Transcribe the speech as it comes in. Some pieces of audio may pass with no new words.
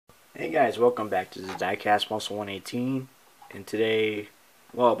Hey guys, welcome back to the Diecast Muscle 118. And today,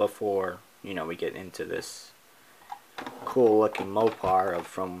 well, before we get into this cool looking Mopar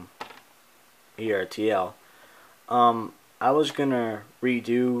from E.R.T.L, I was gonna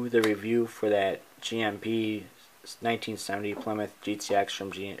redo the review for that GMP 1970 Plymouth GTX from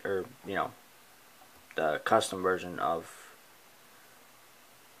the custom version of.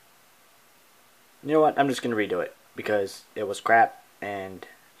 You know what? I'm just gonna redo it because it was crap and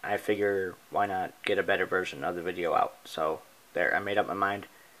I figure why not get a better version of the video out. So there, I made up my mind.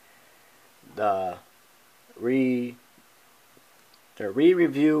 The re-review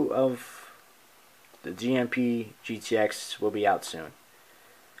of the GMP GTX will be out soon.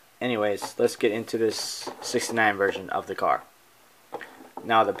 Anyways, let's get into this 69 version of the car.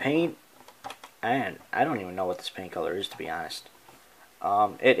 Now the paint, and I don't even know what this paint color is, to be honest.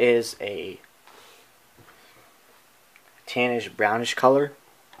 It is a tannish brownish color.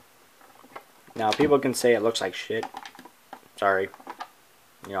 Now people can say it looks like shit. Sorry.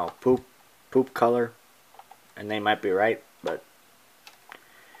 Poop color. And they might be right, but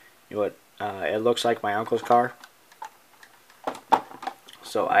you know what? It looks like my uncle's car.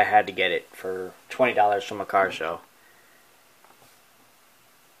 So I had to get it for $20 from a car show.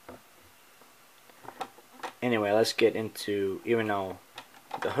 Anyway, let's get into, even though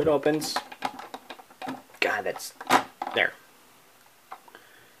the hood opens. God, that's there.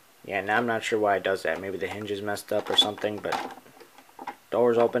 Yeah, now I'm not sure why it does that. Maybe the hinge is messed up or something, but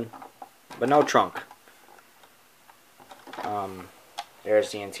door's open. But no trunk.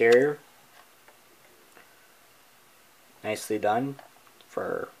 There's the interior. Nicely done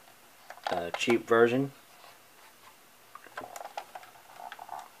for the cheap version.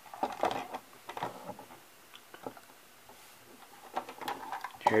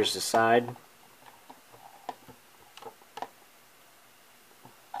 Here's the side.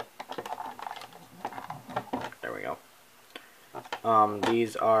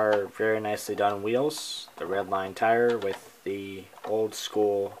 These are very nicely done wheels. The red line tire with the old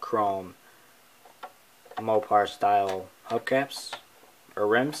school chrome Mopar style hubcaps or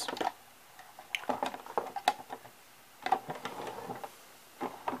rims.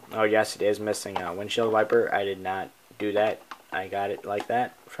 Oh yes, it is missing a windshield wiper. I did not do that. I got it like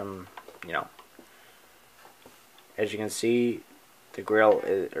that from, as you can see, the grill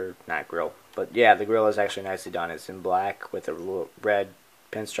is, or not grill, but yeah, the grill is actually nicely done. It's in black with a little red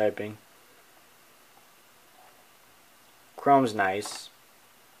pinstriping. Chrome's nice.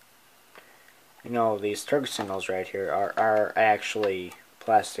 These turn signals right here are actually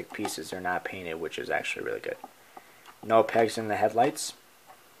plastic pieces. They're not painted, which is actually really good. No pegs in the headlights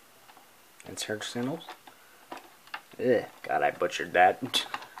and turn signals. Ugh, God, I butchered that.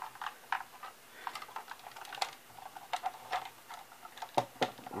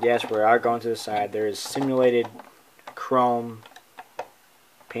 Yes, we are going to the side. There is simulated chrome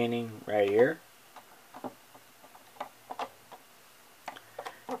painting right here.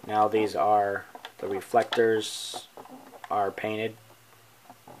 Now these are, the reflectors are painted.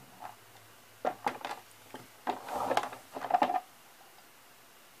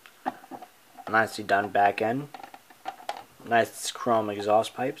 Nicely done back end. Nice chrome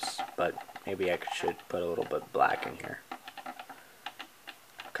exhaust pipes, but maybe I should put a little bit black in here.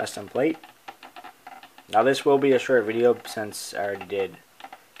 Custom plate. Now this will be a short video since I already did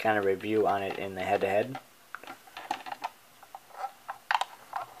kind of review on it in the head-to-head.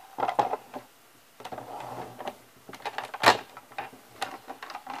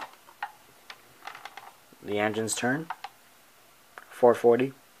 The engines turn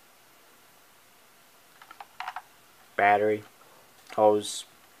 440. Battery, hose,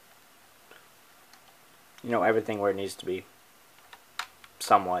 everything where it needs to be.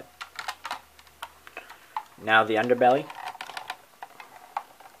 Somewhat. Now the underbelly.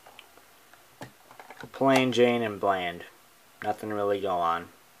 Plain Jane and bland. Nothing really go on.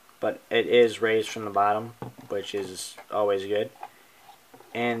 But it is raised from the bottom, which is always good.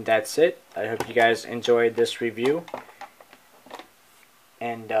 And that's it. I hope you guys enjoyed this review.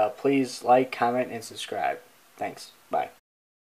 And please like, comment, and subscribe. Thanks. Bye.